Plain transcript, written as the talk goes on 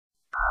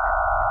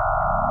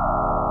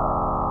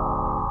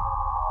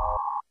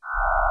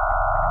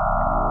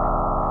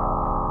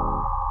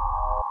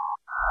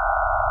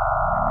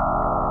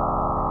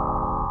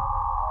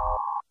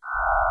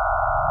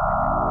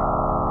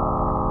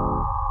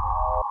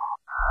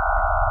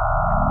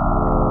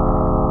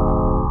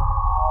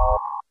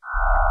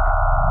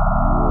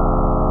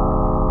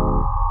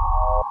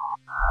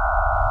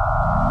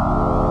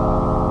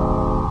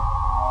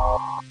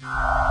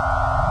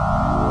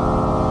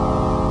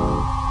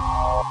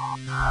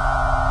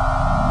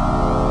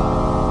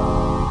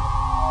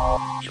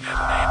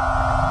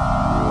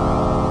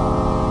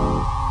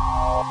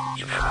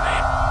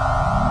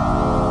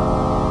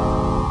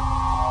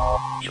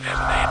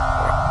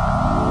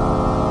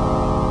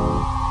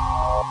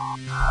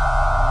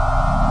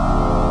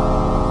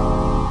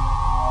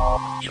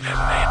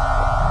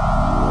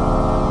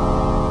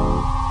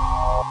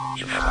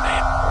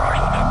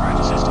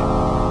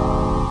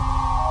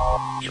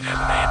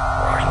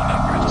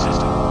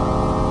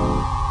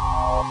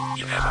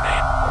have a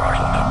name, or are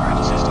you an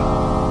operating system?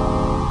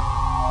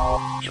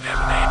 You have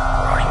a name,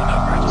 or are you an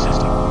operating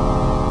system?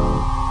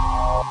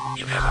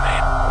 You have a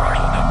name, or are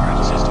you an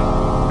operating system?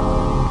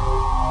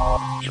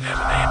 You have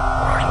a name,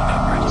 or are you an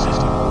operating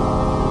system?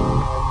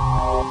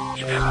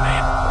 You have a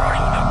name, or are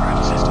you an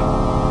operating system?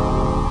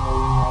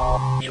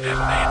 You have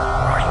a name,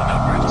 or are you an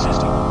operating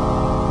system?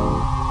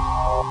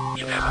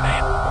 You have a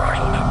name, or are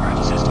you an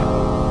operating system?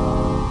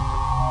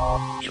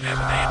 You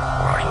have a name,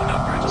 or are you an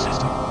operating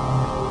system?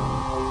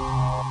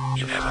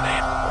 You have a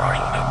name, or are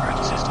you an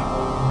operating system?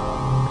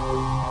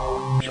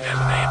 You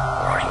have a name,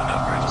 or are you an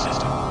operating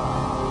system?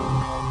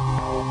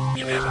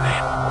 You have a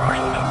name, or are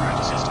you an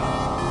operating system?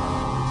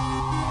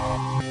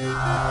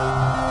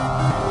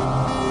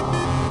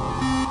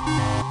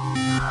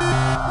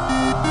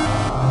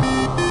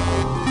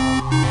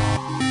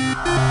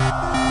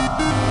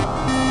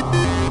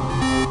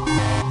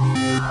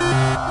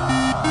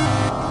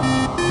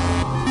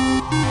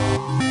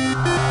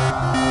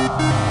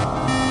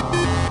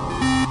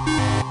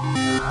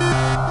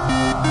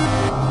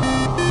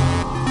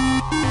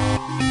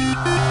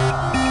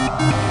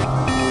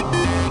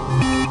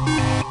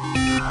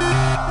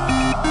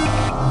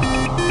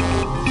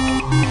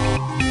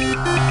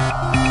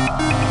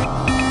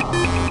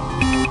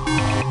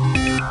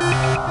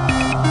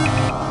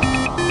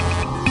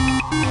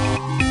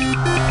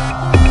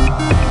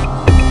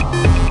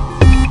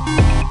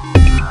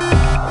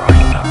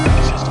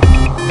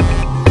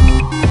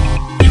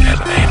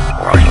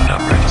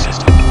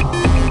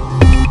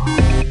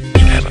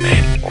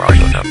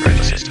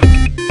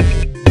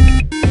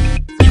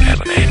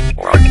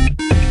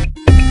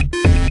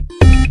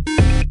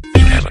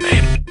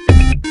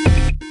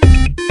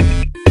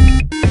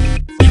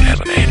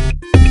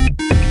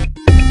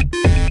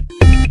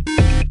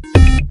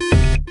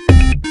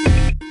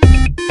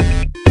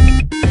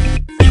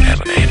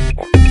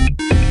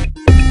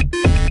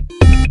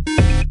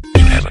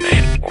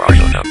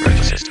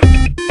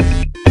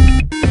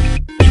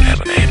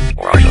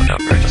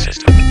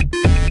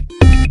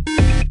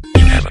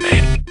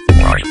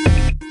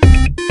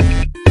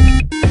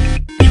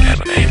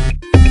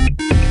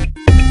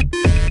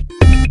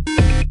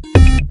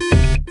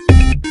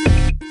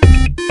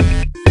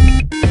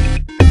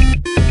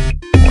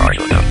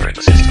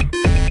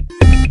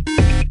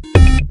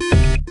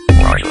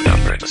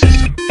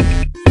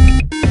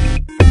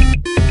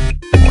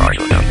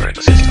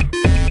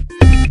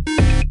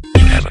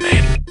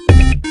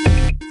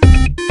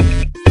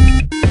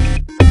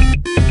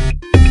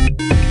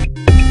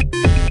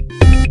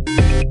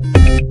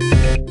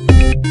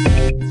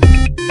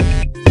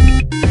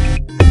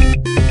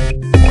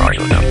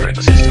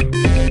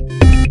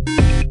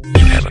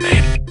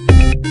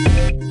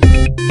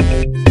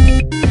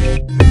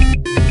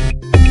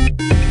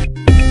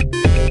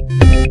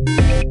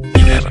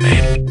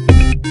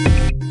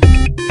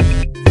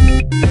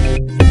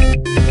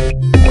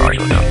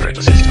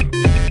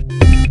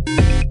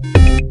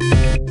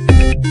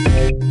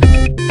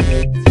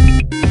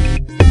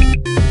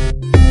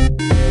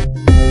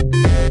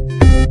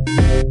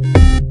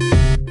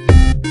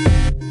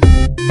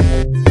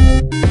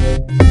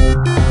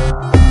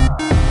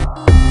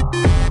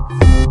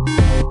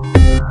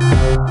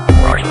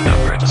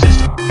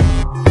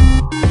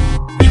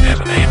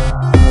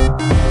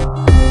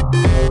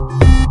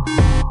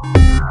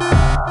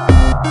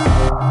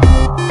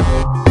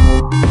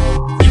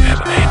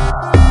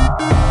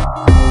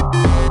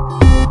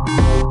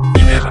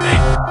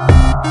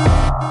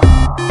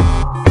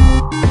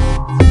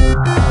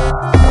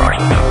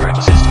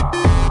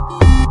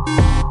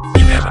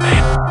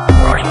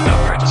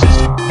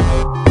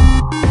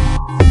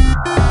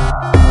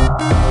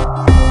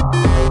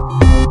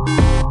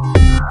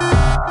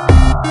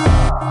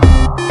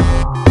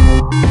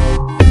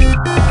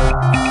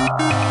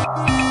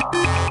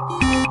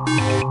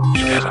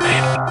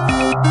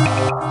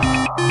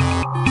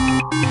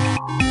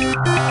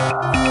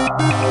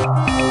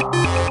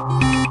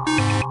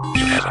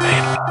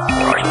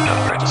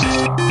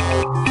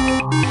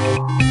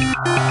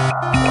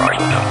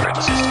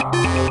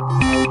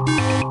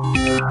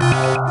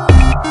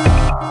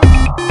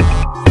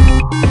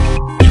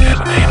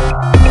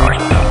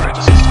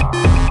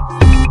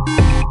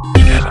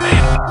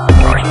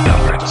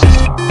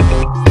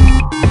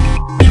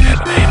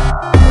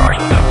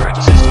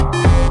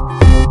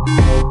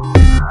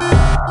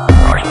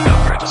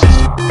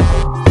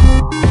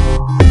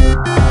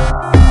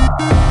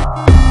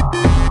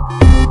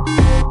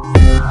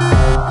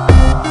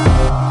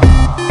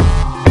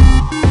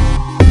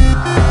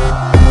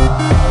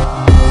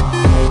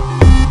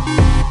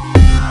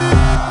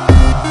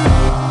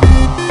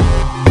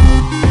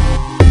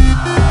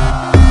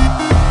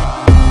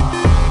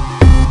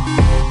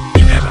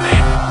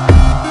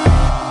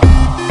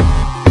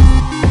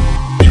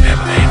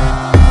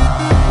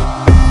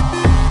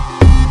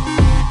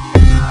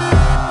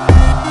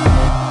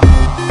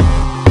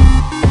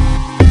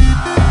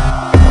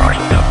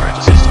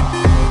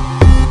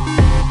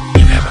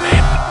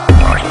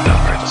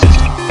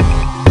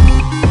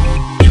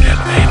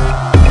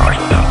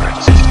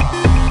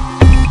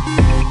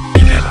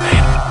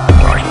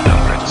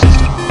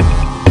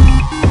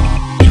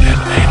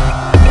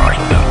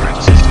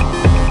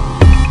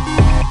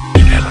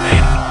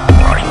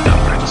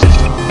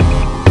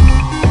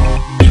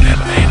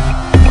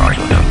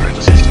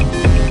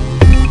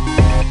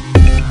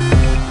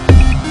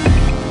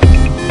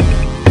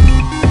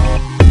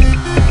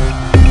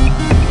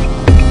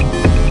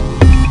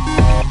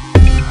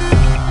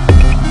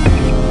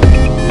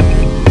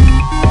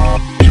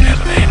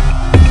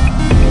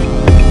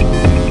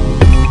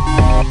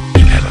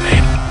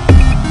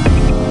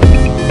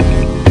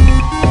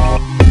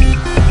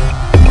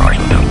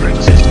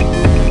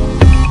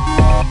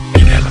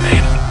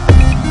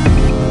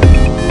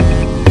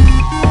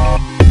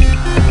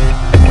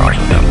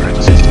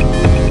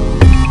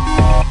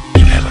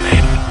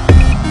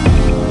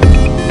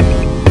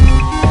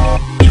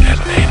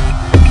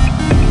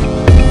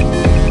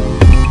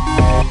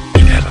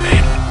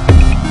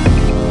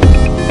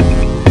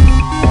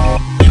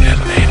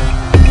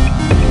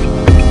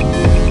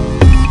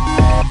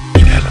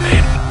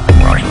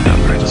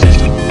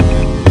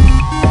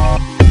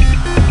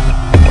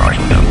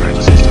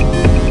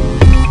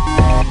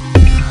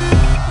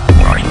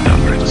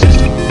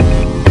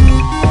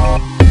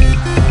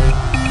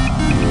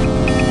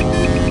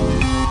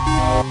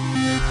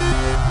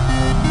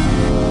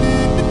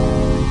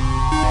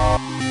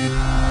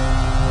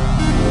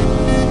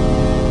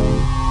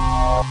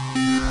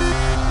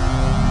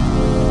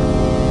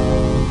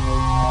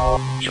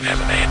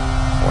 ever made?